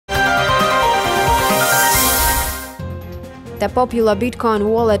The popular Bitcoin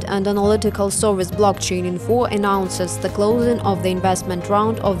wallet and analytical service Blockchain.info announces the closing of the investment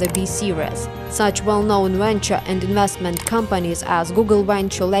round of the B series. Such well-known venture and investment companies as Google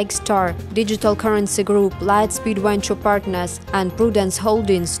Venture, Lakestar, Digital Currency Group, Lightspeed Venture Partners, and Prudence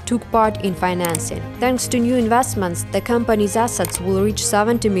Holdings took part in financing. Thanks to new investments, the company's assets will reach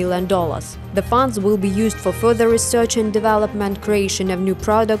 $70 million. The funds will be used for further research and development, creation of new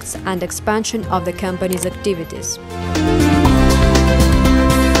products, and expansion of the company's activities.